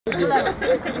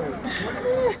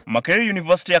Makerere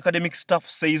University academic staff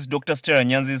says Dr.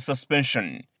 Nyanzi's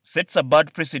suspension sets a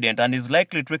bad precedent and is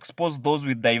likely to expose those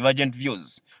with divergent views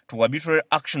to arbitrary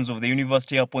actions of the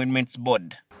University Appointments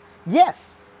Board. Yes,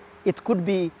 it could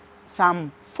be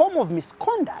some form of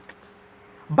misconduct,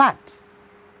 but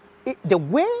the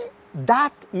way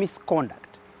that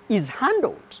misconduct is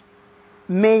handled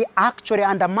may actually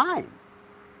undermine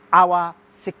our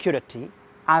security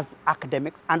as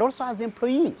academics and also as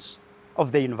employees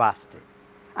of the university.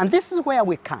 And this is where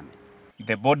we come in.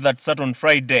 The board that sat on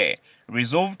Friday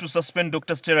resolved to suspend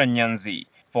Dr. Nyanzi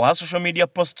for her social media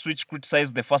posts which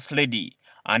criticized the First Lady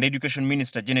and Education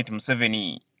Minister Janet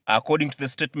Museveni. According to the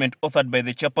statement authored by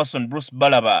the chairperson Bruce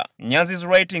Balaba, Nyanzi's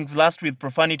writings last with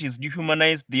profanities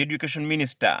dehumanized the Education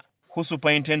Minister, who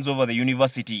superintends over the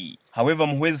university. However,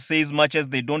 Muhwezi says much as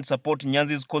they don't support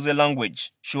Nyanzi's Koze language,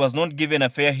 she was not given a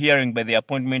fair hearing by the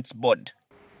Appointments Board.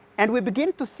 And we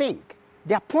begin to think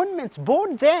the Appointments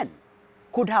Board then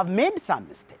could have made some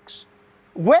mistakes.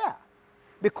 Where?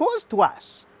 Because to us,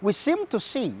 we seem to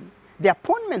see the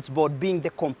Appointments Board being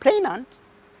the complainant,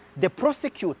 the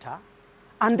prosecutor,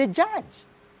 and the judge.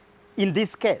 In this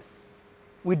case,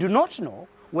 we do not know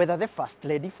whether the First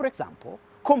Lady, for example,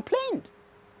 complained.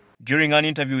 During an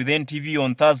interview with NTV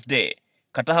on Thursday,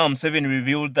 Kataha Museveni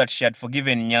revealed that she had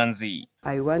forgiven Nyanzi.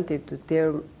 I wanted to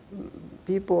tell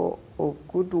people of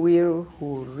goodwill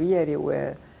who really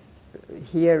were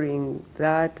hearing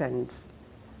that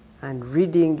and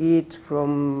reading it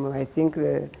from, I think,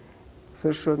 the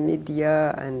social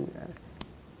media, and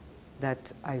that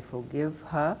I forgive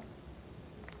her,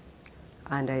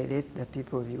 and I let the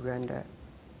people of Uganda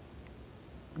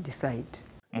decide.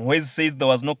 Muhwezi says there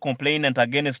was no complainant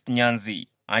against Nyanzi,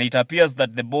 and it appears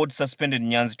that the board suspended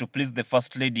Nyanzi to please the First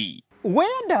Lady.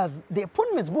 Where does the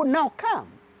Appointments Board now come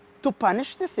to punish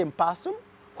the same person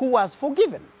who was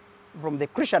forgiven? From the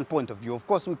Christian point of view, of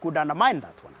course, we could undermine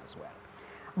that one as well.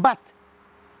 But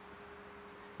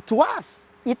to us,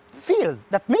 it feels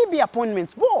that maybe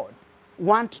Appointments Board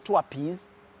want to appease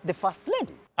the First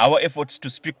Lady. Our efforts to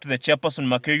speak to the chairperson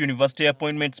Makerere University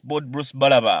Appointments Board, Bruce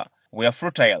Balaba, were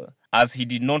futile as he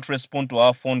did not respond to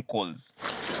our phone calls.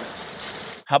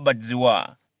 Herbert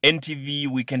Ziwa, NTV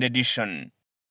Weekend Edition.